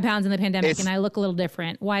 25 pounds in the pandemic and I look a little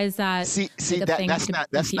different, why is that?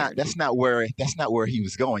 That's not where he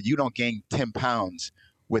was going. You don't gain 10 pounds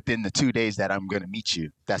within the 2 days that I'm going to meet you.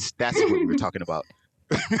 That's what we were talking about.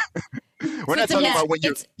 We're not talking about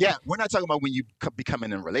when you become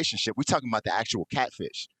in a relationship. We're talking about the actual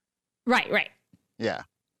catfish. Right. Yeah.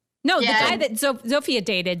 No, the guy that Zofia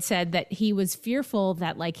dated said that he was fearful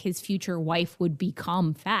that like his future wife would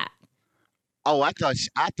become fat. Oh, I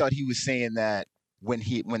thought he was saying that when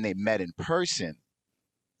they met in person,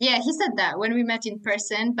 Yeah, he said that when we met in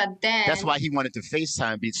person, but then That's why he wanted to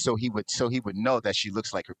FaceTime so he would know that she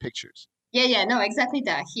looks like her pictures. yeah, no, exactly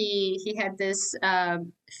that. He had this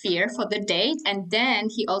fear for the date, and then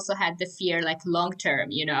he also had the fear like long term,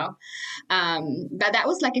 but that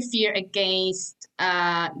was like a fear against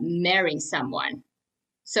marrying someone.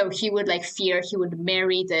 So he would like fear he would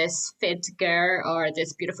marry this fit girl or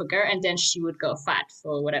this beautiful girl, and then she would go fat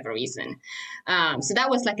for whatever reason. So that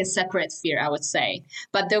was like a separate fear, I would say.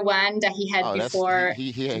 But the one that he had before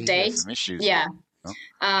he the had date, some issues. yeah.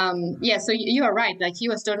 Oh. Yeah, so you are right. Like he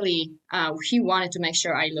was totally, he wanted to make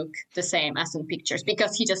sure I look the same as in pictures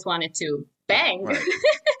because he just wanted to bang. Right.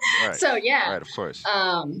 Right. So yeah. Right, of course. But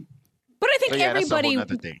I think everybody, that's a whole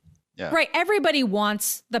nother thing. Yeah. Right. Everybody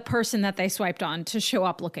wants the person that they swiped on to show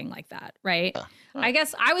up looking like that. Right. Yeah. I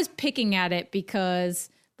guess I was picking at it because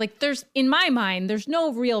like in my mind, there's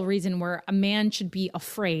no real reason where a man should be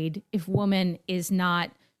afraid if woman is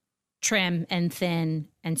not trim and thin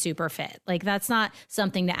and super fit. Like that's not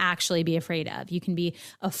something to actually be afraid of. You can be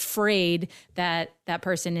afraid that that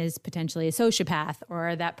person is potentially a sociopath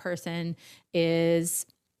or that person is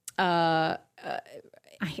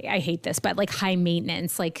I hate this, but like high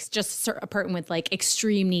maintenance, like just a person with like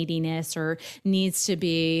extreme neediness or needs to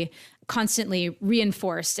be constantly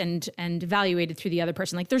reinforced and evaluated through the other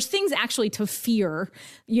person. Like there's things actually to fear,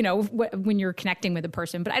 when you're connecting with a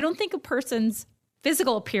person, but I don't think a person's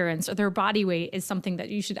physical appearance or their body weight is something that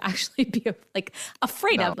you should actually be like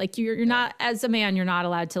afraid of. Like you're not, as a man, you're not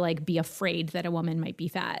allowed to like be afraid that a woman might be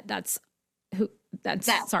fat.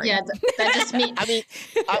 Sorry. Yeah, that just means.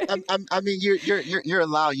 I mean, you're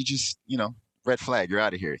allowed. You just, red flag. You're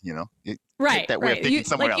out of here. Right. That way of thinking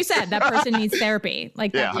somewhere like else. you said, that person needs therapy.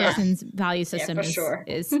 Like that Yeah. person's value system for sure.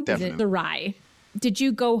 is Definitely. the rye. Did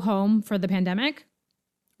you go home for the pandemic,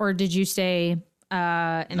 or did you stay in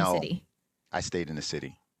the city? I stayed in the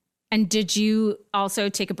city. And did you also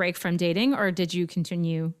take a break from dating, or did you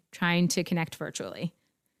continue trying to connect virtually?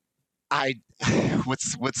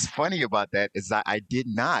 What's funny about that is I did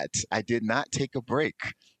not take a break.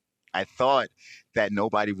 I thought that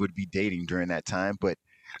nobody would be dating during that time, but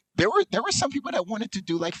there were some people that wanted to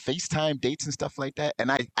do like FaceTime dates and stuff like that.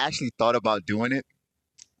 And I actually thought about doing it,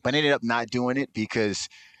 but ended up not doing it because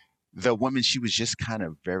the woman, she was just kind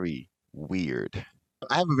of very weird.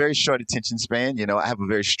 I have a very short attention span. I have a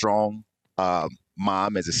very strong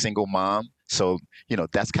mom as a single mom. So,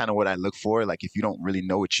 that's kind of what I look for. Like, if you don't really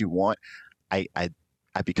know what you want, I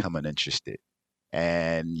become uninterested.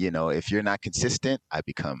 And, if you're not consistent, I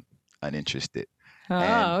become uninterested. Oh,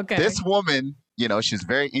 and okay. This woman, she's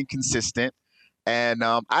very inconsistent. And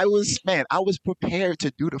I was prepared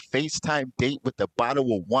to do the FaceTime date with a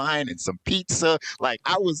bottle of wine and some pizza. Like,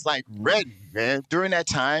 I was like ready, man. During that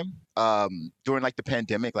time, during like the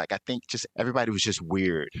pandemic, like I think just everybody was just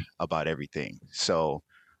weird about everything. So,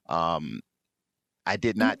 I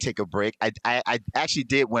did not take a break. I actually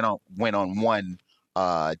did went on one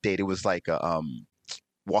date. It was like a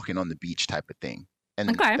walking on the beach type of thing, and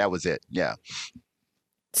that was it. Yeah.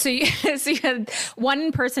 So you had one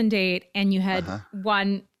in-person date and you had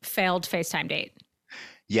one failed FaceTime date.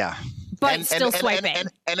 Yeah. But still swiping.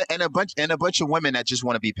 And a bunch of women that just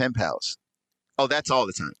want to be pen pals. Oh, that's all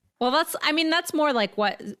the time. Well, that's more like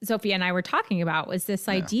what Sophia and I were talking about was this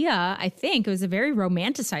idea. I think it was a very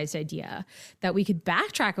romanticized idea that we could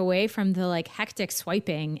backtrack away from the like hectic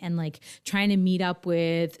swiping and like trying to meet up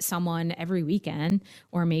with someone every weekend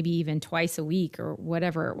or maybe even twice a week or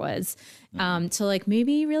whatever it was, to like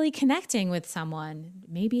maybe really connecting with someone,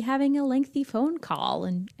 maybe having a lengthy phone call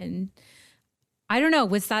and I don't know.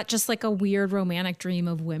 Was that just like a weird romantic dream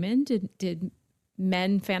of women? Did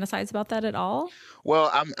men fantasize about that at all?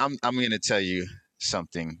 Well, I'm going to tell you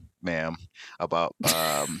something, ma'am, about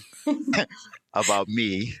about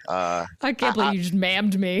me. I can't believe you just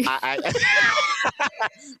ma'amed me.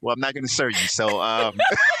 Well, I'm not going to serve you, so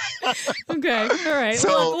okay, all right.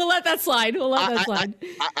 So, we'll let that slide.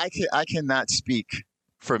 I cannot speak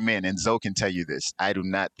for men, and Zoe can tell you this. I do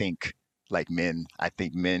not think like men. I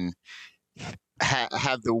think men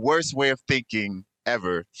have the worst way of thinking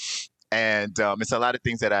ever. And it's a lot of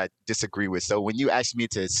things that I disagree with. So when you ask me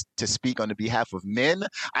to speak on the behalf of men,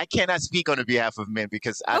 I cannot speak on the behalf of men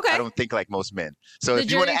because I don't think like most men. So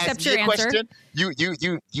if you want to ask me a question,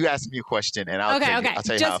 you ask me a question and I'll tell you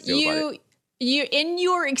how I feel about it. You in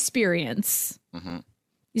your experience,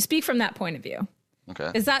 you speak from that point of view.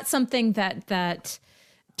 Okay. Is that something that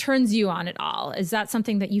turns you on at all? Is that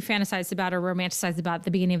something that you fantasized about or romanticized about at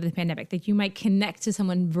the beginning of the pandemic, that you might connect to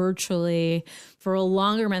someone virtually for a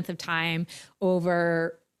longer length of time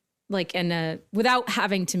over like without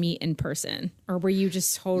having to meet in person? Or were you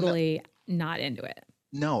just totally not into it?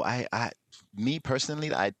 No, me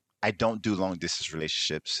personally, I don't do long distance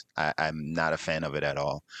relationships. I'm not a fan of it at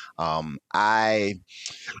all. I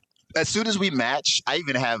as soon as we match, I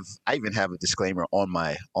even have a disclaimer on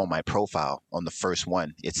my profile on the first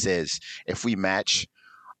one. It says if we match,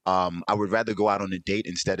 I would rather go out on a date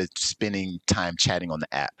instead of spending time chatting on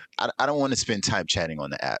the app. I don't want to spend time chatting on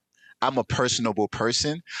the app. I'm a personable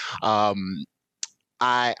person. Um,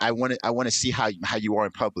 I want to see how you are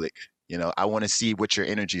in public. You know, I want to see what your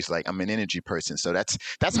energy is like. I'm an energy person, so that's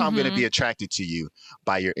how I'm going to be attracted to you,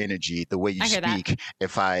 by your energy, the way you I hear that. speak.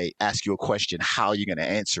 If I ask you a question, how you're going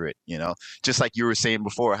to answer it. You know, just like you were saying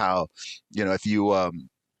before, how if you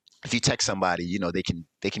text somebody,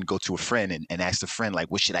 they can go to a friend and ask the friend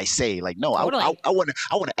like, what should I say? Like, no, Totally. I want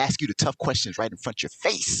to ask you the tough questions right in front of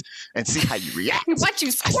your face and see how you react. What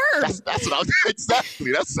you squirt? That's what I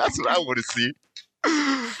exactly. That's what I want to see.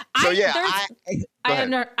 So yeah,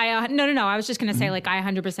 no. I was just gonna say, like, I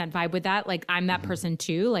 100% vibe with that. Like, I'm that person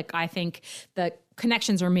too. Like, I think the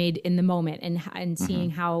connections are made in the moment, and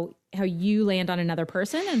seeing how you land on another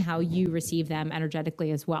person and how you receive them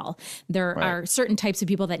energetically as well. There are certain types of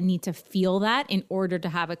people that need to feel that in order to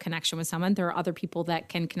have a connection with someone. There are other people that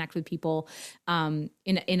can connect with people in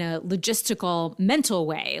a logistical, mental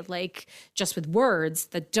way, like just with words,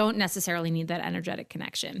 that don't necessarily need that energetic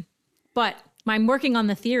connection. But I'm working on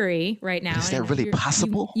the theory right now. Is that really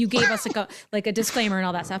possible? You gave us like a disclaimer and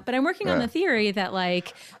all that stuff, but I'm working on the theory that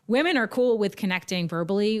like women are cool with connecting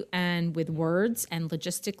verbally and with words and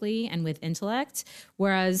logistically and with intellect,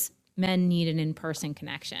 whereas men need an in-person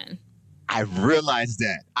connection. I realized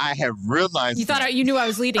that. I have realized. You thought you knew I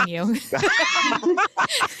was leading you.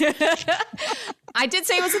 I did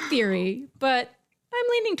say it was a theory, but I'm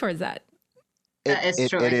leaning towards that. That is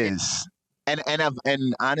true. It is, and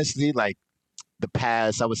honestly, like, the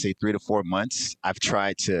past, I would say 3 to 4 months, I've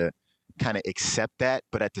tried to kind of accept that,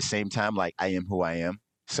 but at the same time, like, I am who I am.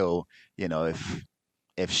 So, if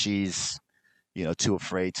she's, too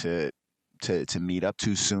afraid to meet up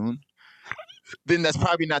too soon, then that's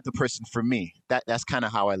probably not the person for me. That's kind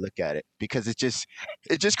of how I look at it, because it just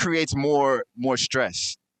creates more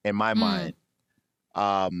stress in my mind.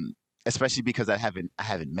 Especially because I haven't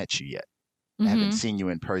met you yet. I haven't seen you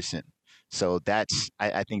in person. So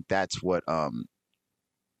I think that's what kind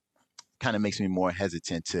of makes me more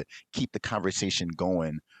hesitant to keep the conversation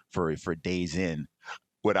going for days in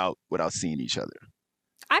without seeing each other.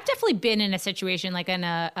 I've definitely been in a situation like in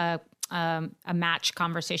a match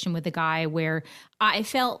conversation with a guy where I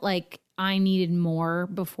felt like I needed more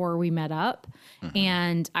before we met up.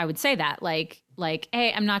 And I would say that like,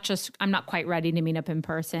 hey, I'm not quite ready to meet up in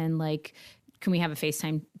person. Like, can we have a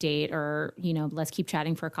FaceTime date, or, let's keep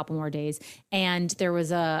chatting for a couple more days. And there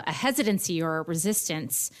was a hesitancy or a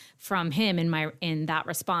resistance from him in that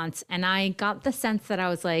response. And I got the sense that I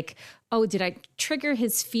was like, oh, did I trigger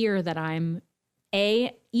his fear that I'm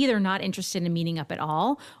A, either not interested in meeting up at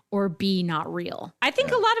all, or B, not real? I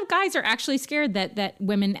think a lot of guys are actually scared that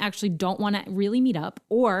women actually don't want to really meet up,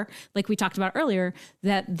 or like we talked about earlier,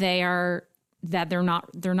 that they're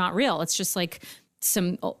not real. It's just like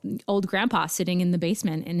some old grandpa sitting in the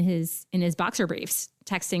basement in his boxer briefs,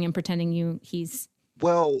 texting and pretending he's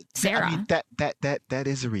Sarah. I mean, that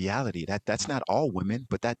is a reality. That's not all women,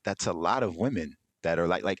 but that's a lot of women that are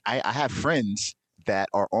like I have friends that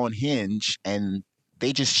are on Hinge and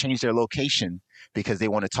they just change their location because they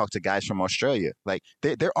want to talk to guys from Australia. Like,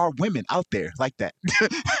 there are women out there like that.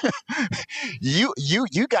 You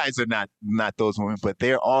guys are not those women, but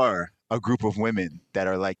there are a group of women that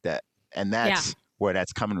are like that, and that's where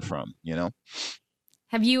that's coming from.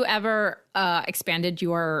 Have you ever expanded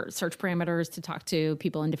your search parameters to talk to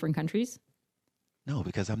people in different countries? No,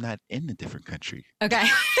 because I'm not in a different country. Okay.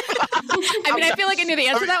 I feel like I knew the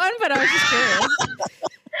answer to that one, but I was just curious.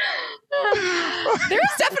 There was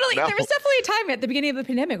definitely a time at the beginning of the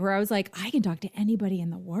pandemic where I was like, I can talk to anybody in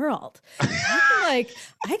the world. I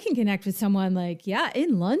can connect with someone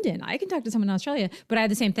in London. I can talk to someone in Australia. But I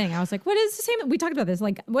had the same thing. I was like, what is the same? We talked about this.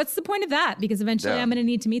 Like, what's the point of that? Because eventually I'm going to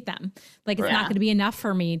need to meet them. Like, it's not going to be enough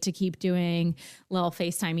for me to keep doing little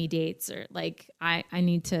FaceTime-y dates, or like, I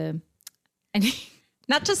need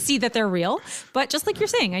not just see that they're real, but just like you're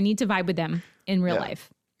saying, I need to vibe with them in real life.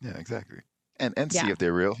 Yeah, exactly. And see if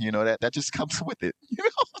they're real. That just comes with it.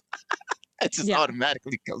 It just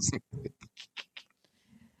automatically comes with it.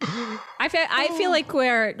 I feel like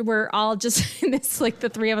we're all just in this, like, the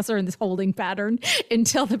three of us are in this holding pattern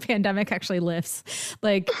until the pandemic actually lifts.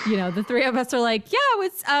 Like, the three of us are like,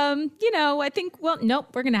 it's I think, well, nope,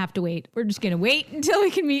 we're gonna have to wait. We're just gonna wait until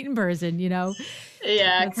we can meet in person.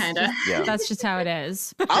 Yeah, kind of. That's just how it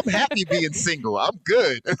is. I'm happy being single. I'm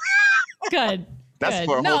good. Good. That's Good.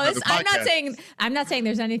 for a whole other podcast. I'm not saying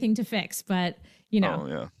there's anything to fix, but you know, Oh,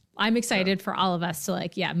 yeah. I'm excited for all of us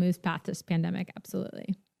to move past this pandemic.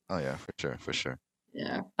 Absolutely. Oh, yeah, for sure.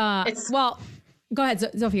 Yeah. Well, go ahead,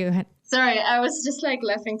 Zofia, go ahead. Sorry, I was just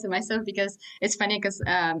laughing to myself because it's funny because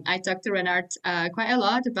I talked to Renard quite a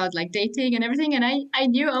lot about dating and everything, and I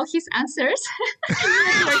knew all his answers.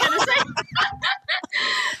 I knew what you were gonna say.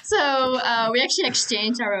 So we actually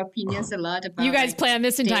exchanged our opinions a lot about. You guys planned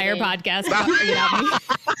this entire dating. podcast without me.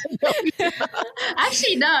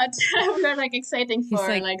 Actually, not. We were exciting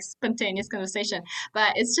for He's spontaneous conversation,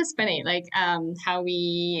 but it's just funny how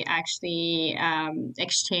we actually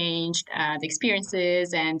exchanged the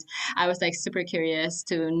experiences, and I was super curious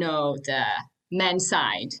to know the men's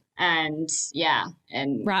side, and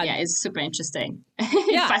it's super interesting.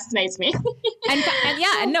 It fascinates me.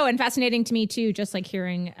 and fascinating to me too, just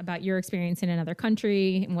hearing about your experience in another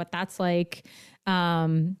country and what that's like.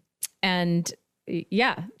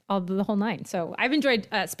 The whole nine. So I've enjoyed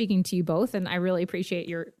speaking to you both, and I really appreciate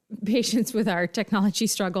your patience with our technology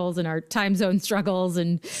struggles and our time zone struggles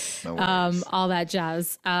and all that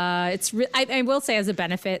jazz. I will say, as a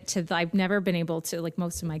benefit I've never been able to,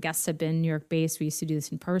 most of my guests have been New York based. We used to do this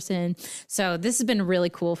in person. So this has been really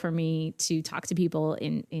cool for me to talk to people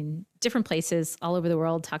in different places all over the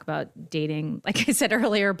world, talk about dating, like I said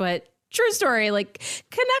earlier, but true story,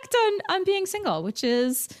 connect on being single, which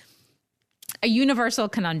is a universal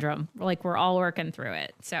conundrum. We're all working through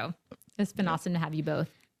it. So it's been awesome to have you both.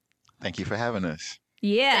 Thank you for having us.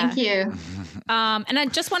 Yeah. Thank you. And I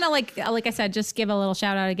just want to like I said, just give a little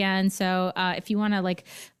shout out again. So if you want to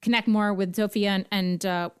connect more with Zofia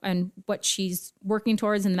and what she's working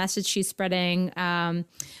towards and the message she's spreading,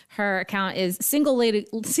 her account is Single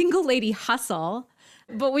Lady Hustle.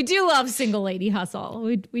 But we do love Single Lady Hustle.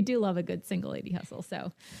 We do love a good Single Lady Hustle.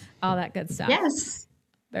 So all that good stuff. Yes.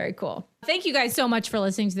 Very cool. Thank you guys so much for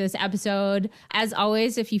listening to this episode. As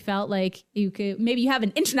always, if you felt like maybe you have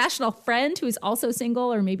an international friend who is also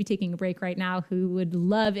single or maybe taking a break right now who would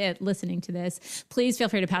love it listening to this, please feel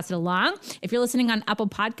free to pass it along. If you're listening on Apple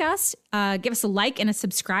Podcasts, give us a like and a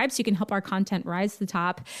subscribe so you can help our content rise to the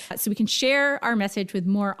top so we can share our message with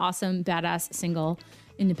more awesome, badass, single,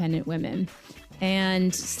 independent women.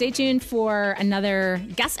 And stay tuned for another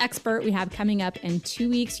guest expert we have coming up in 2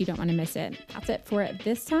 weeks. You don't want to miss it. That's it for it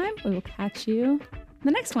this time. We will catch you in the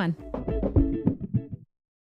next one.